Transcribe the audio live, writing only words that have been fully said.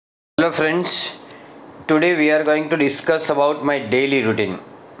Hello friends, today we are going to discuss about my daily routine.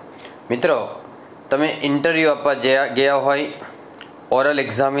 મિત્રો તમે interview આપવા ગયા હોય, ઓરલ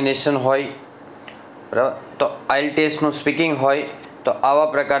એક્ઝામિનેશન હોય, બરાબર, તો IELTSનું સ્પીકિંગ હોય, તો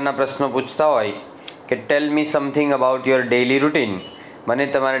આવા પ્રકારના પ્રશ્નો પૂછતા હોય કે ટેલ મી something about your daily routine, મને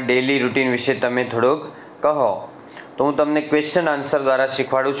તમારા ડેલી રૂટીન વિશે તમે થોડુંક કહો. તો હું તમને ક્વેશ્ચન આન્સર દ્વારા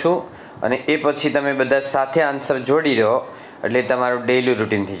શીખવાડું છું અને એ પછી તમે બધા સાથે આન્સર જોડી દો એટલે તમારું ડેલી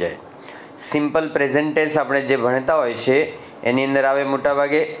રૂટીન થઈ જાય. સિમ્પલ પ્રેઝન્ટ ટેન્સ આપણે જે ભણતા હોય છે એની અંદર આવે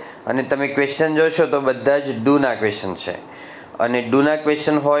મોટાભાગે, અને તમે ક્વેશ્ચન જોશો તો બધા જ ડુના ક્વેશ્ચન છે, અને ડુના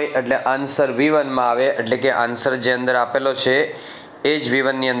ક્વેશ્ચન હોય એટલે આન્સર V1માં આવે, એટલે કે આન્સર જે અંદર આપેલો છે એ જ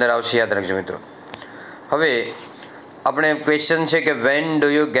V1ની અંદર આવશે, યાદ રાખજો મિત્રો. હવે આપણે ક્વેશ્ચન છે કે when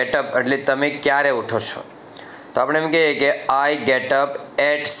do you get up, એટલે તમે ક્યારે ઉઠો છો? તો આપણે એમ કહીએ કે I get up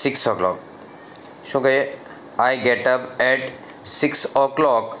at 6 o'clock. શું કહીએ? I get up at 6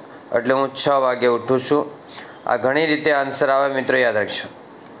 o'clock, એટલે હું 6 વાગે ઉઠું છું. આ ઘણી રીતે આન્સર આવે મિત્રો, યાદ રાખજો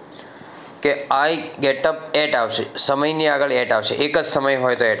કે આઈ ગેટ અપ એટ આવશે, સમયની આગળ એટ આવશે, એક જ સમય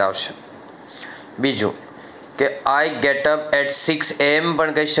હોય તો એટ આવશે. બીજું કે I get up at 6 AM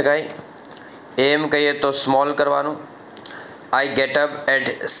પણ કહી શકાય, AM કહીએ તો સ્મોલ કરવાનું. I get up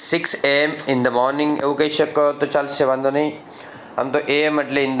at 6 AM in the morning એવું કહી શકો તો ચાલશે, વાંધો નહીં. આમ તો AM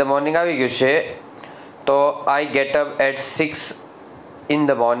એટલે ઇન ધ મોર્નિંગ આવી ગયું છે, તો I get up at 6 in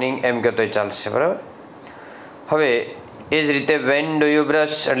the morning એમ કહો તો ચાલશે, બરાબર. હવે એ જ રીતે વેન ડુ યુ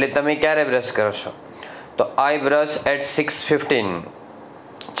બ્રશ, એટલે તમે ક્યારે બ્રશ કરો છો? તો આઈ બ્રશ એટ 6:15,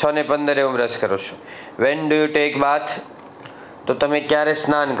 6:15 હું બ્રશ કરું છું. વેન ડુ યુ ટેક બાથ, તો તમે ક્યારે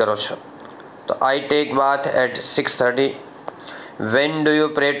સ્નાન કરો છો? તો I take bath at 6:30. When do you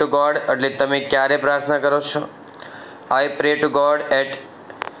pre two God, એટલે તમે ક્યારે પ્રાર્થના કરો છો? આઈ પ્રે two God at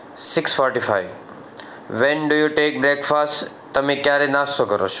 6:45. When do you take breakfast, તમે ક્યારે નાસ્તો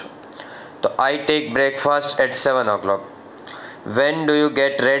કરો છો? તો I take breakfast at 7 o'clock. When do you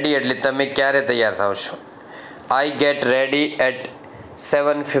get ready, એટલે તમે ક્યારે તૈયાર થાવ છો? I get ready at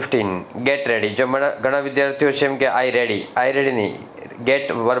 7:15. Gate ready, જો ઘણા વિદ્યાર્થીઓ છે એમ કે આઈ રેડી નહીં,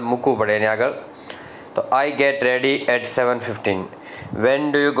 ગેટ વર્બ મૂકવું પડે એની આગળ. તો I get ready at 7:15. When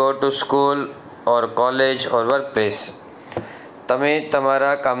do you go to school or college or work place, તમે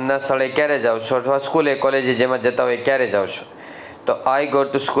તમારા કામના સ્થળે ક્યારે જાઓ છો, અથવા સ્કૂલે કોલેજે જેમાં જતા હોય ક્યારે જાઓ છો? તો I go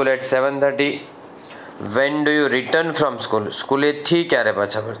to school at 7:30. When do you return from school, સ્કૂલેથી ક્યારે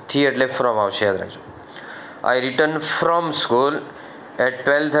પાછા? થી એટલે ફ્રોમ આવશે, યાદ રાખજો. I return from school at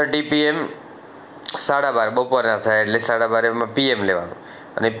 12:30 PM. 12:30 બપોરના થાય એટલે 12:30 PM લેવાનું,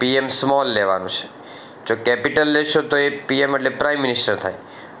 અને PM સ્મોલ લેવાનું છે. જો કેપિટલ લેશો તો એ PM એટલે પ્રાઇમ મિનિસ્ટર થાય,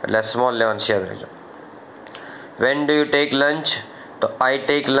 એટલે સ્મોલ લેવાનું છે, યાદ રાખજો. When do you take lunch, તો I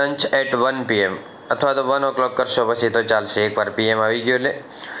take lunch at 1 PM, અથવા તો 1 o'clock કરશો પછી તો ચાલશે, એકવાર PM આવી ગયો એટલે.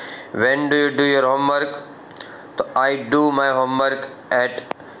 When do you do your homework, તો I do my homework at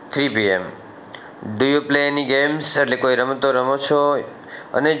 3 PM. Do you play any games, એટલે કોઈ રમતો રમો છો,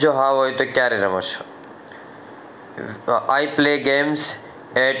 અને જો હા હોય તો ક્યારે રમો છો? I play games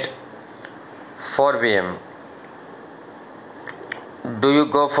at 4 PM. Do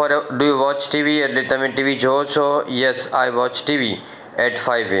you watch TV, એટલે તમે TV જોવો છો? Yes I watch TV at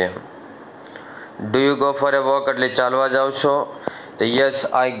 5 PM. Do you go for A walk, એટલે ચાલવા જાઓ છો? તો yes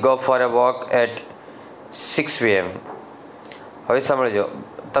I go for A walk at 6 PM. હવે સાંભળજો,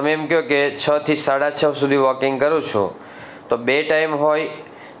 તમે એમ કહો કે 6 થી 6:30 સુધી વોકિંગ કરું છું, તો બે ટાઈમ હોય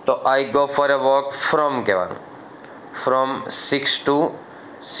તો I go for A walk from કહેવાનું, ફ્રોમ 6 to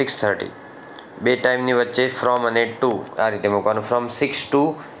 6:30. બે ટાઈમની વચ્ચે ફ્રોમ અને ટુ આ રીતે મૂકવાનું, ફ્રોમ 6 to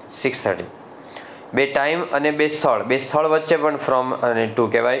 6:30. બે ટાઈમ અને બે સ્થળ વચ્ચે પણ ફ્રોમ અને ટુ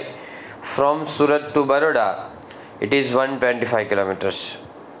કહેવાય. From Surat two Baroda it is 125 kilometers,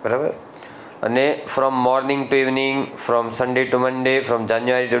 બરાબર. અને from morning to evening, from Sunday two Monday, from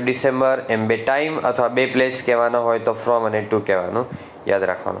January two December, એમ બે ટાઈમ અથવા બે પ્લેસ કહેવાના હોય તો ફ્રોમ અને ટુ કહેવાનું, યાદ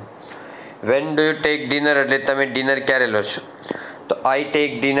રાખવાનું. When do you take dinner, એટલે તમે ડિનર ક્યારે લો છો? તો I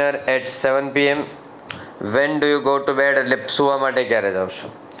take dinner at 7 PM. When do you go to bed, એટલે સુવા માટે ક્યારે જાઓ છો?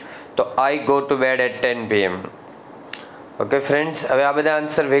 તો I go to bed at 10 PM. Okay friends, હવે આ બધા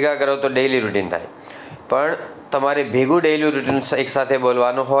આન્સર ભેગા કરો તો ડેઇલી રૂટીન થાય. પણ તમારે ભેગું ડેઇલી રૂટીન એકસાથે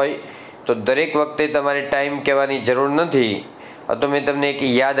બોલવાનું હોય તો દરેક વખતે તમારે ટાઈમ કહેવાની જરૂર નથી. આ તો મેં તમને એક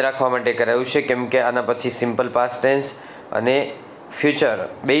યાદ રાખવા માટે કરાવ્યું છે, કેમ કે આના પછી સિમ્પલ પાસ્ટ ટેન્સ અને ફ્યુચર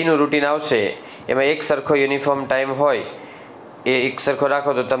બેયનું રૂટીન આવશે, એમાં એક સરખો યુનિફોર્મ ટાઈમ હોય, એ એક સરખો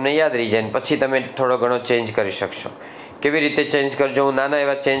રાખો તો તમને યાદ રહી જાય, પછી તમે થોડો ઘણો ચેન્જ કરી શકશો. કેવી રીતે ચેન્જ કરજો, હું નાના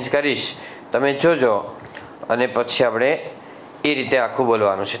એવા ચેન્જ કરીશ, તમે જોજો, અને પછી આપણે એ રીતે આખું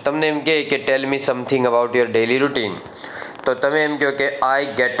બોલવાનું છે. તમને એમ કહે કે ટેલ મી something about your daily routine, તો તમે એમ કહો કે I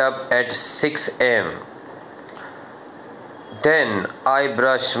get up at 6 AM. Then I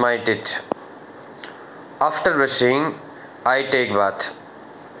brush my teeth. After brushing, I take bath.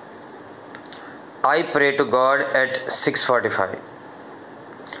 I pray to God at 6:45.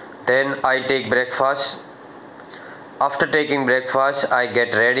 Then I take breakfast. After taking breakfast, I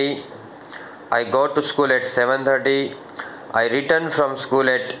get ready. I go to school at 7:30. I return from school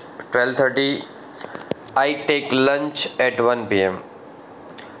at 12:30. I take lunch at 1 PM.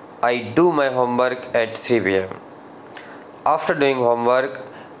 I do my homework at 3 PM. After doing homework,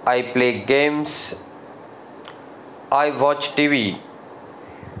 I play games. I watch TV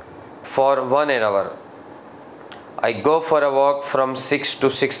for 1 hour. I go for a walk from 6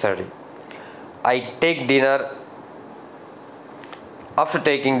 to 6:30. I take dinner. After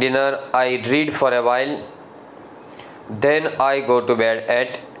taking dinner, I read for a while. Then I go to bed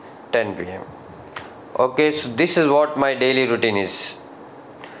at 10 PM. Okay, so this is what my daily routine is.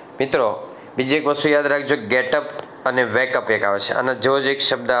 મિત્રો બીજી એક વસ્તુ યાદ રાખજો, get up અને wake up એક આવે છે, અને જો જ એક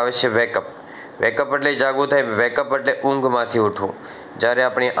શબ્દ આવે છે વેકઅપ. વેકઅપ એટલે જાગવું થાય, વેકઅપ એટલે ઊંઘમાંથી ઉઠવું, જ્યારે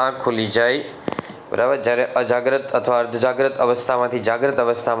આપણી આંખ ખુલી જાય, બરાબર, જ્યારે અજાગ્રત અથવા અર્ધજાગ્રત અવસ્થામાંથી જાગ્રત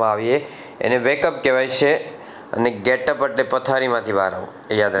અવસ્થામાં આવીએ એને વેકઅપ કહેવાય છે. અને ગેટઅપ એટલે પથારીમાંથી બહાર આવવું,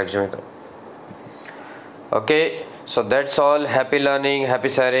 એ યાદ રાખજો મિત્રો. Okay, so that's all. Happy learning,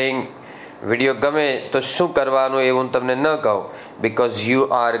 happy sharing. Video ગમે તો શું કરવાનું એ હું તમને ન કહું, because you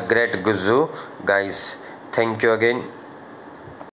are great ગુઝુ guys. Thank you again.